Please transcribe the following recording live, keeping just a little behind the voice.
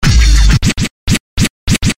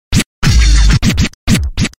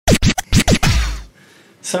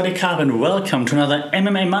Saudi Carb and welcome to another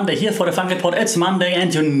MMA Monday here for the Funk Report. It's Monday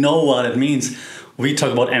and you know what it means. We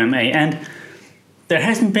talk about MMA and there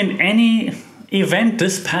hasn't been any event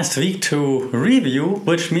this past week to review,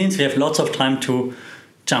 which means we have lots of time to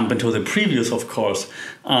jump into the previews, of course.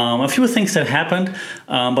 A few things that happened,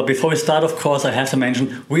 but before we start, of course, I have to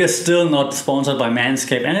mention we are still not sponsored by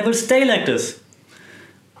Manscaped and it will stay like this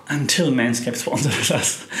until Manscaped sponsors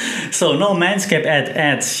us. So no Manscaped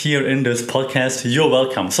ads here in this podcast. You're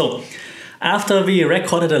welcome. So after we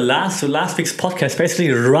recorded the last week's podcast, basically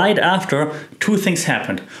right after, two things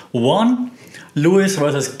happened. One, Lewis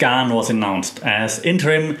versus Gane was announced as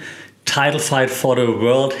interim title fight for the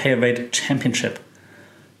World Heavyweight Championship.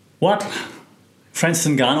 What?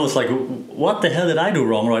 Francis Ngannou was like, what the hell did I do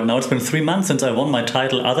wrong right now? It's been 3 months since I won my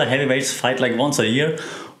title. Other heavyweights fight like once a year.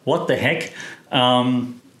 What the heck?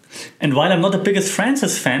 And while I'm not the biggest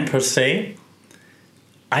Francis fan per se,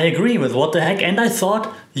 I agree with what the heck. And I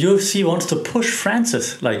thought UFC wants to push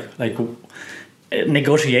Francis, like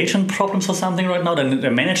negotiation problems or something right now.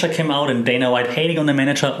 The manager came out and Dana White hating on the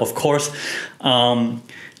manager, of course,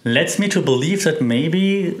 leads me to believe that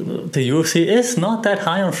maybe the UFC is not that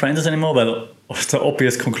high on Francis anymore. Well, it's the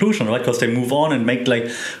obvious conclusion, right? Because they move on and make like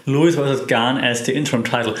Lewis versus Gane as the interim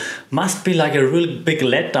title. Must be like a really big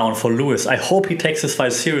letdown for Lewis. I hope he takes this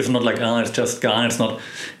fight serious, not like, oh, it's just Gane,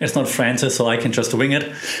 it's not Francis, so I can just wing it.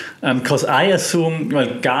 Because I assume, well,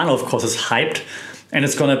 Gane of course is hyped, and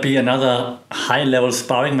it's gonna be another high-level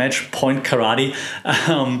sparring match, point karate,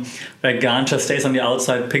 where Gane just stays on the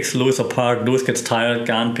outside, picks Lewis apart, Lewis gets tired,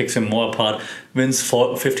 Gane picks him more apart, wins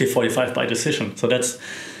 50-45 by decision. So that's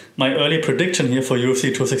my early prediction here for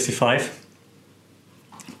UFC 265.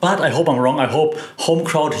 But I hope I'm wrong. I hope home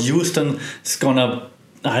crowd Houston is gonna,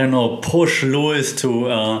 push Lewis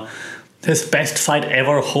to his best fight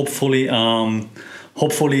ever. Hopefully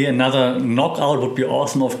another knockout would be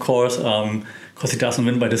awesome, of course, because he doesn't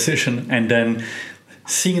win by decision. And then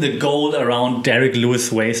seeing the gold around Derrick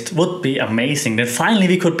Lewis' waist would be amazing. Then finally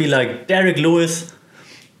we could be like, Derrick Lewis,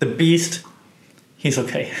 the beast, he's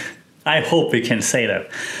okay. I hope we can say that.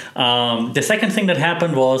 The second thing that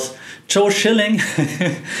happened was Joe Schilling.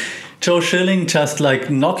 Joe Schilling just like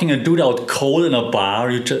knocking a dude out cold in a bar.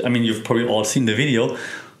 You've probably all seen the video.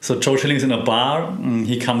 So Joe Schilling's in a bar.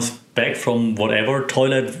 He comes back from whatever,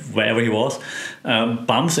 toilet, wherever he was.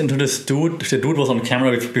 Bumps into this dude. The dude was on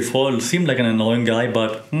camera before. It seemed like an annoying guy,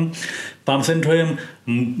 but bumps into him,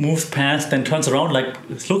 moves past, then turns around. Like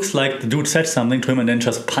it looks like the dude said something to him and then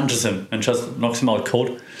just punches him and just knocks him out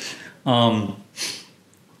cold. So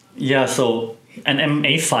an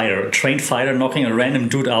MMA fighter, a trained fighter, knocking a random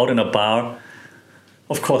dude out in a bar,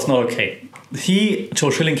 of course not okay. Joe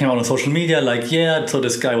Schilling came out on social media like, so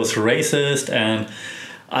this guy was racist and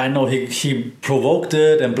I know he provoked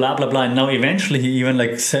it and blah blah blah. And now eventually he even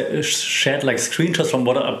like shared like screenshots from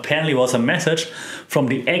what apparently was a message from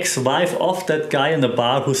the ex-wife of that guy in the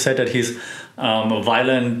bar who said that he's a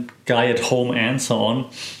violent guy at home and so on.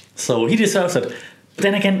 So he deserves it. But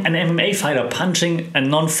then again, an MMA fighter punching a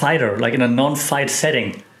non-fighter, like in a non-fight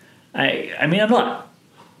setting. I'm not.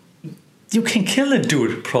 You can kill a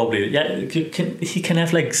dude, probably. Yeah, he can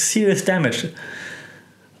have like serious damage.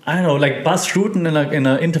 I don't know, like Buzz Rutten in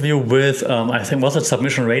an interview with, I think, was it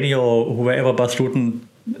Submission Radio or whoever Buzz Rutten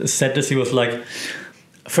said this, he was like,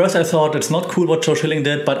 first I thought it's not cool what Joe Schilling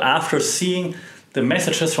did, but after seeing the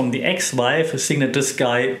messages from the ex-wife, seeing that this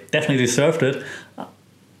guy definitely deserved it,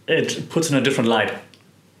 it puts in a different light.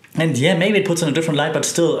 And yeah, maybe it puts in a different light, but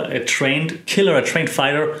still a trained killer, a trained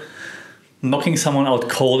fighter, knocking someone out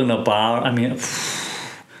cold in a bar. I mean,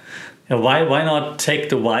 why not take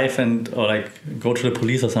the wife or like go to the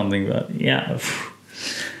police or something? But yeah.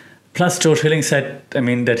 Plus Joe Schilling said,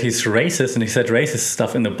 that he's racist and he said racist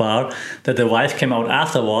stuff in the bar, that the wife came out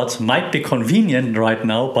afterwards might be convenient right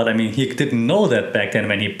now, but he didn't know that back then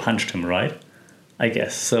when he punched him, right? I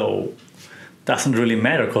guess. So doesn't really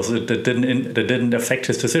matter because it didn't affect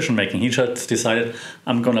his decision making. He just decided,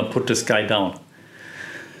 I'm gonna put this guy down.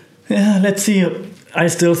 Yeah, let's see. I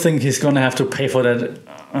still think he's gonna have to pay for that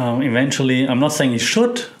eventually. I'm not saying he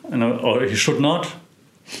should or he should not,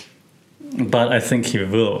 but I think he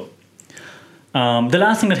will. The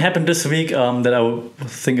last thing that happened this week that I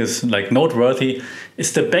think is like noteworthy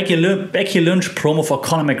is the Becky Lynch promo for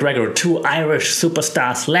Conor McGregor, two Irish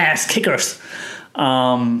superstars, last kickers.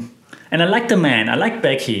 And I like the man. I like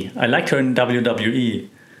Becky. I liked her in WWE.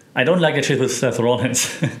 I don't like that she's with Seth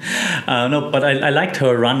Rollins. But I liked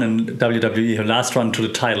her run in WWE, her last run to the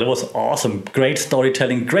title. It was awesome. Great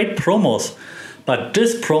storytelling, great promos. But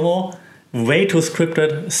this promo, way too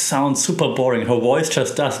scripted, sounds super boring. Her voice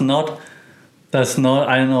just does not,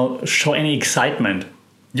 show any excitement.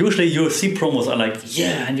 Usually UFC promos are like,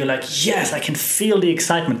 yeah, and you're like, yes, I can feel the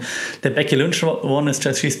excitement. The Becky Lynch one is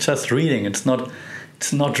just, she's just reading. It's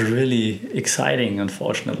not really exciting,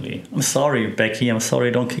 unfortunately. I'm sorry, Becky. I'm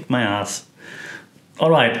sorry. Don't kick my ass. All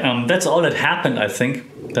right, that's all that happened, I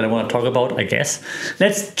think, that I want to talk about, I guess.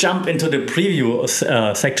 Let's jump into the preview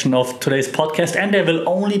section of today's podcast. And there will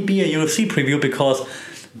only be a UFC preview because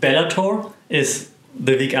Bellator is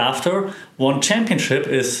the week after. One Championship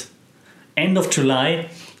is end of July.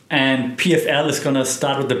 And PFL is going to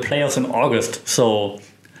start with the playoffs in August. So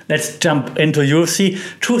let's jump into UFC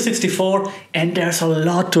 264. And there's a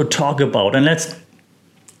lot to talk about. And let's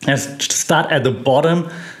start at the bottom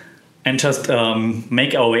and just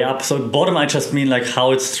make our way up. So bottom, I just mean like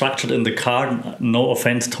how it's structured in the card. No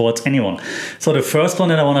offense towards anyone. So the first one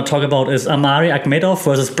that I want to talk about is Amari Akhmedov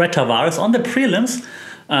versus Brett Tavares on the prelims.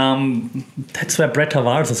 That's where Brett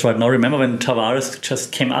Tavares is right now. Remember when Tavares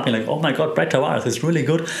just came up and like, oh my God, Brett Tavares is really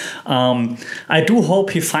good. I do hope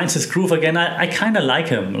he finds his groove again. I kind of like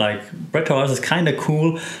him. Like Brett Tavares is kind of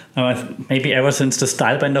cool. Maybe ever since the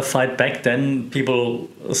Stylebender fight back then, people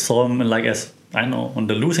saw him like as, I don't know, on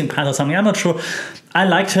the losing path or something. I'm not sure. I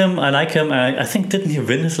liked him. I think, didn't he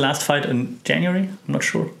win his last fight in January? I'm not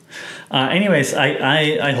sure. Anyways,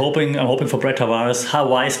 I'm hoping for Brett Tavares.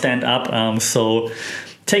 How I stand up. So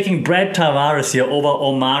taking Brett Tavares here over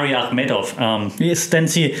Omari Akhmedov. Then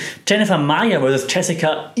see Jennifer Maia versus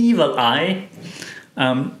Jessica Evil Eye.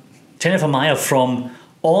 Jennifer Maia from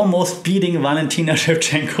almost beating Valentina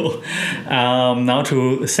Shevchenko now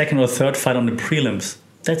to second or third fight on the prelims.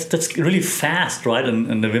 That's really fast, right,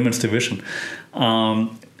 in the women's division.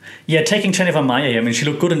 Taking Jennifer Maia here. I mean, she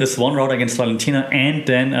looked good in this one round against Valentina, and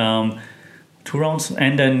then 2 rounds,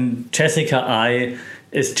 and then Jessica Eye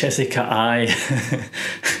is Jessica Eye.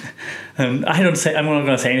 And I'm not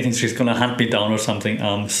gonna say anything. She's gonna hunt me down or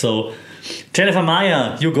something. So Jennifer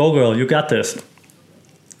Maia, you go, girl. You got this.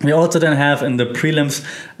 We also then have in the prelims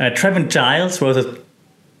Trevin Giles versus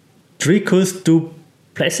Dricus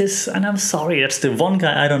Duplessis, and I'm sorry, that's the one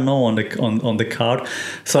guy I don't know on the card.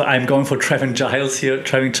 So I'm going for Trevin Giles here.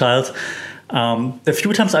 Trevin Giles. The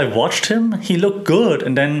few times I watched him, he looked good,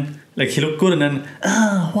 and then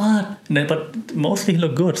what? And then, but mostly he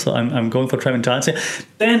looked good. So I'm going for Trevin Giles here.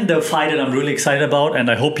 Then the fight that I'm really excited about, and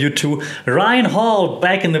I hope you too. Ryan Hall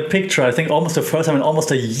back in the picture. I think almost the first time in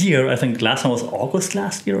almost a year. I think last time was August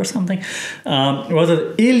last year or something. Was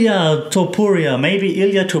it Ilya Topuria? Maybe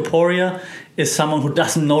Ilya Topuria is someone who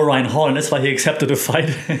doesn't know Ryan Hall, and that's why he accepted the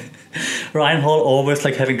fight. Ryan Hall always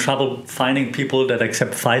like having trouble finding people that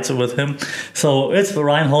accept fights with him. So it's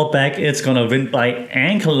Ryan Hall back. It's gonna win by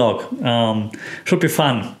ankle lock. Should be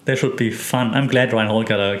fun. That should be fun. I'm glad Ryan Hall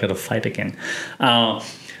got a fight again. The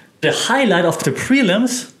highlight of the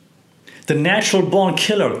prelims: the natural born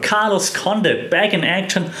killer Carlos Condit back in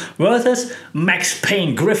action versus Max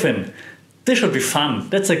Payne Griffin. This should be fun.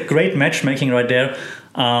 That's a great matchmaking right there.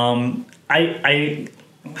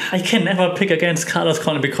 I can never pick against Carlos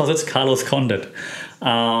Condit because it's Carlos Condit.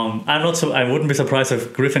 I wouldn't be surprised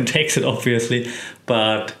if Griffin takes it, obviously,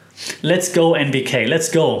 but let's go NBK. Let's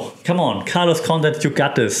go. Come on, Carlos Condit, you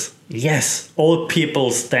got this. Yes, old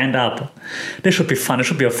people stand up. This should be fun. It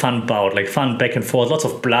should be a fun bout, like fun back and forth, lots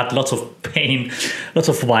of blood, lots of pain, lots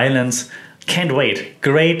of violence. Can't wait.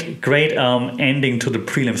 Great ending to the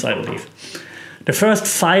prelims, I believe. The first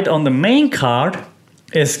fight on the main card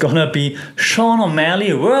is gonna be Sean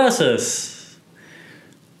O'Malley versus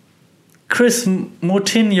Chris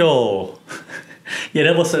Moutinho. Yeah,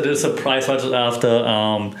 that was a surprise fight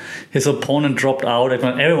after his opponent dropped out.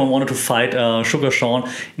 Everyone wanted to fight Sugar Sean,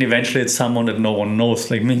 and eventually it's someone that no one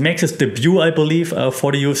knows. Like, he makes his debut, I believe,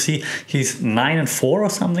 for the UFC. He's 9-4 or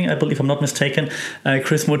something, I believe, I'm not mistaken.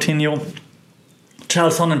 Chris Moutinho.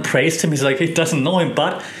 Charles Sonnen praised him. He's like, he doesn't know him,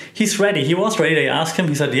 but he's ready. He was ready. They asked him.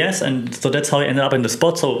 He said yes, and so that's how he ended up in the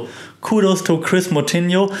spot. So kudos to Chris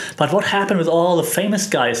Moutinho. But what happened with all the famous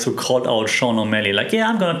guys who called out Sean O'Malley? Like, yeah,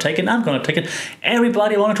 I'm going to take it.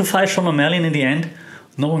 Everybody wanted to fight Sean O'Malley, and in the end,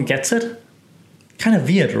 no one gets it. Kind of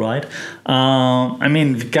weird, right? I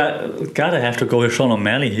mean, gotta have to go with Sean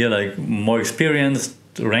O'Malley here, like more experienced,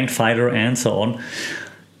 ranked fighter, and so on.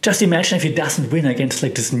 Just imagine if he doesn't win against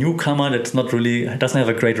like this newcomer that's doesn't have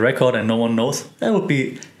a great record and no one knows. That would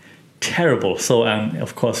be terrible. So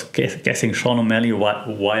of course, guessing Sean O'Malley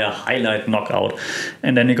via highlight knockout.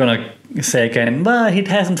 And then you're going to say again, well, he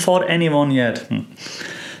hasn't fought anyone yet.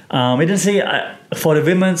 We didn't see for the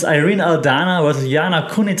women's Irene Aldana versus Yana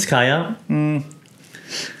Kunitskaya.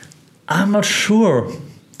 I'm not sure,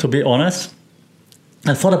 to be honest.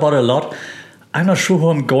 I thought about it a lot. I'm not sure who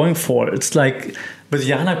I'm going for. It's like with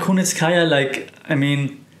Yana Kunitskaya, like, I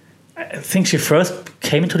mean, I think she first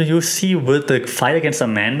came into the UFC with the fight against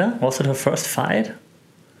Amanda. Was it her first fight?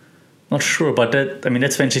 Not sure, but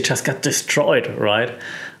that's when she just got destroyed, right?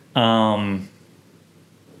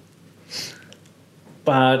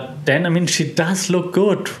 But then, she does look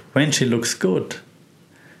good when she looks good.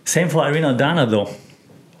 Same for Irene Aldana, though.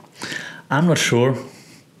 I'm not sure.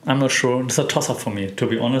 It's a toss-up for me, to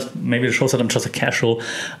be honest. Maybe it shows that I'm just a casual.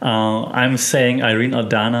 I'm saying Irene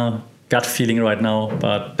Aldana, gut feeling right now,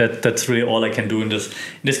 but that's really all I can do in this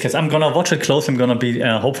case. I'm gonna watch it close. I'm gonna be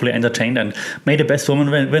hopefully entertained, and may the best woman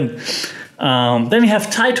win. Then we have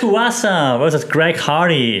Tai Tuivasa versus Greg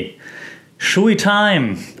Hardy. Shui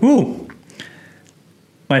time. Woo!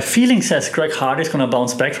 My feeling says Greg Hardy is gonna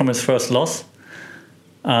bounce back from his first loss.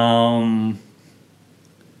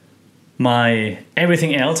 My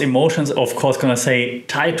everything else, emotions, of course, gonna say,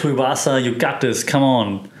 Tai Tuivasa, you got this, come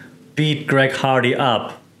on. Beat Greg Hardy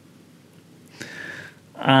up.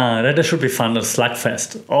 That should be fun, a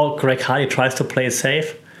slugfest. Or Greg Hardy tries to play it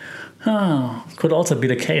safe. Could also be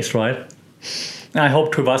the case, right? I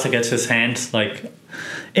hope Tuivasa gets his hands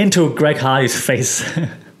into Greg Hardy's face.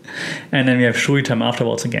 And then we have Shui time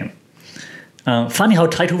afterwards again. Funny how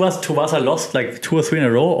Tai Tuivasa lost 2 or 3 in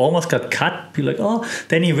a row, almost got cut. Be like, oh,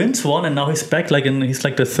 then he wins one, and now he's back. He's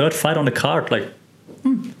the third fight on the card.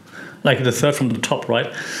 The third from the top,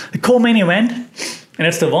 right? The co-main event, and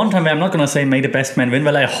it's the one time where I'm not gonna say may the best man win.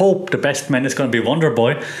 Well, I hope the best man is gonna be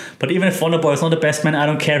Wonderboy, but even if Wonderboy is not the best man, I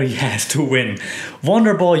don't care. He has to win.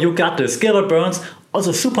 Wonderboy, you got this. Gilbert Burns,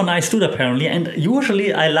 also super nice dude apparently, and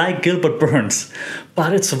usually I like Gilbert Burns,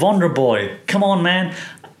 but it's Wonderboy. Come on, man.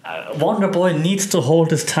 Wonderboy needs to hold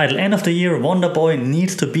this title. End of the year, Wonderboy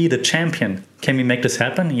needs to be the champion. Can we make this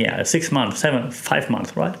happen? Yeah, 6 months, 5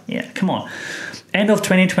 months, right? Yeah, come on. End of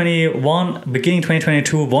 2021, beginning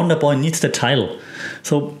 2022, Wonderboy needs the title.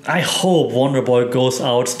 So I hope Wonderboy goes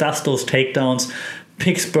out, does those takedowns,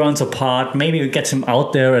 picks Burns apart, maybe gets him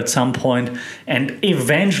out there at some point, and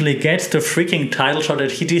eventually gets the freaking title shot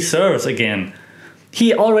that he deserves again.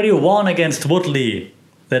 He already won against Woodley.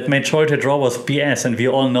 That majority draw was BS, and we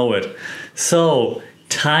all know it. So,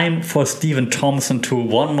 time for Stephen Thompson to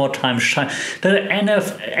one more time shine. The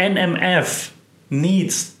NMF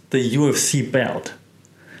needs the UFC belt.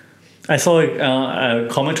 I saw a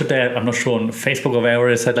comment today, I'm not sure, on Facebook or wherever,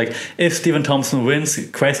 it said if Stephen Thompson wins,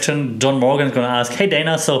 John Morgan's going to ask, hey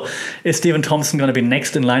Dana, so is Stephen Thompson going to be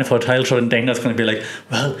next in line for a title shot? And Dana's going to be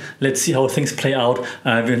well, let's see how things play out.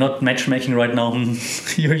 We're not matchmaking right now.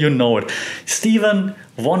 you know it. Stephen,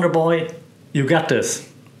 Wonderboy, you got this.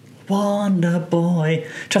 Wonderboy.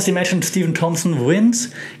 Just imagine Stephen Thompson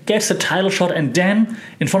wins, gets the title shot, and then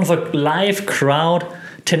in front of a live crowd,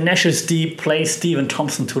 Tenacious D plays Stephen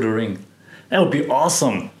Thompson to the ring. That would be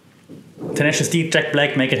awesome. Tenacious D, Jack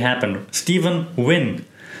Black, make it happen. Stephen, win.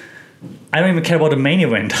 I don't even care about the main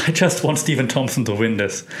event. I just want Stephen Thompson to win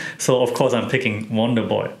this. So, of course, I'm picking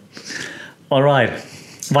Wonderboy. All right.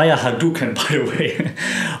 Via Hadouken, by the way.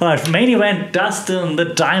 All right, main event, Dustin the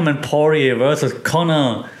Diamond Poirier versus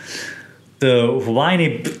Conor the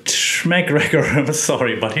whiny McGregor. I'm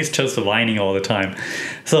sorry, but he's just whining all the time.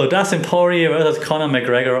 So Dustin Poirier versus Conor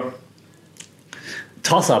McGregor.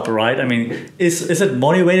 Toss up, right? Is it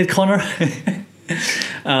motivated Conor?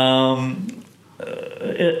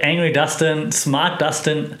 Angry Dustin, smart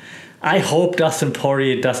Dustin. I hope Dustin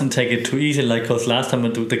Poirier doesn't take it too easy, because last time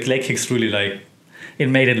the leg kicks really it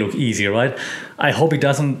made it look easy, right? I hope he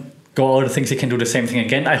doesn't go out and thinks he can do the same thing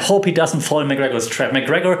again. I hope he doesn't fall in McGregor's trap.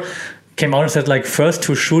 McGregor came out and said first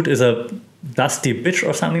to shoot is a dusty bitch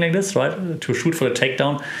or something like this, right? To shoot for the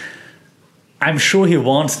takedown. I'm sure he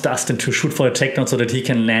wants Dustin to shoot for a takedown so that he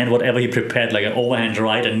can land whatever he prepared, like an overhand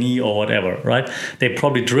right, a knee or whatever, right? They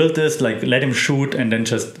probably drilled this, let him shoot and then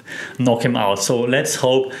just knock him out. So let's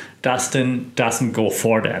hope Dustin doesn't go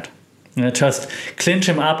for that. Just clinch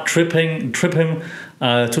him up, trip him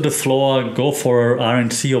to the floor, go for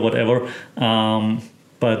RNC or whatever.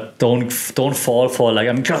 But don't fall for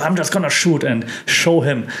I'm just gonna shoot and show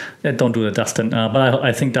him. Don't do that, Dustin. But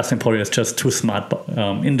I think Dustin Poirier is just too smart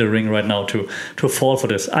in the ring right now to fall for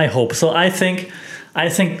this. I hope so. I think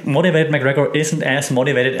motivated McGregor isn't as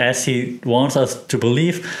motivated as he wants us to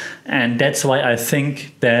believe, and that's why I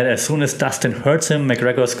think that as soon as Dustin hurts him,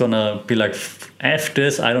 McGregor's gonna be F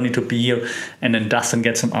this, I don't need to be here, and then Dustin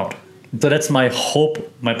gets him out. So that's my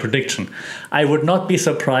hope, my prediction. I would not be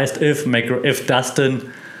surprised if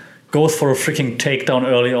Dustin goes for a freaking takedown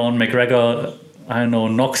early on, McGregor I don't know,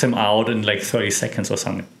 knocks him out in like 30 seconds or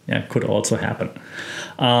something. Yeah, could also happen.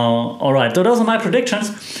 All right, so those are my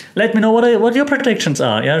predictions. Let me know what your predictions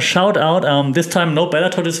are. Yeah, shout out. This time no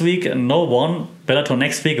Bellator this week, no one. Bellator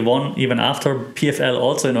next week, one even after PFL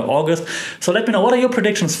also in August. So let me know, what are your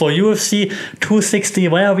predictions for UFC 260?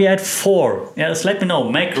 Where are we at 4? Yes, let me know.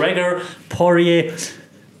 McGregor, Poirier,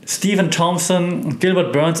 Stephen Thompson,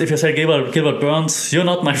 Gilbert Burns. If you say Gilbert Burns, you're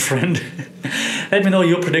not my friend. Let me know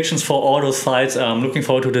your predictions for all those fights. I'm looking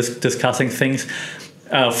forward to discussing things.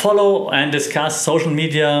 Follow and discuss social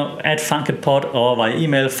media at FunkItPod or via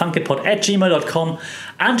email funkitpod@gmail.com.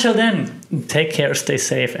 Until then, take care, stay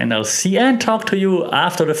safe, and I'll see and talk to you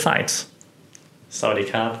after the fights. Saudi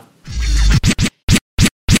Cup.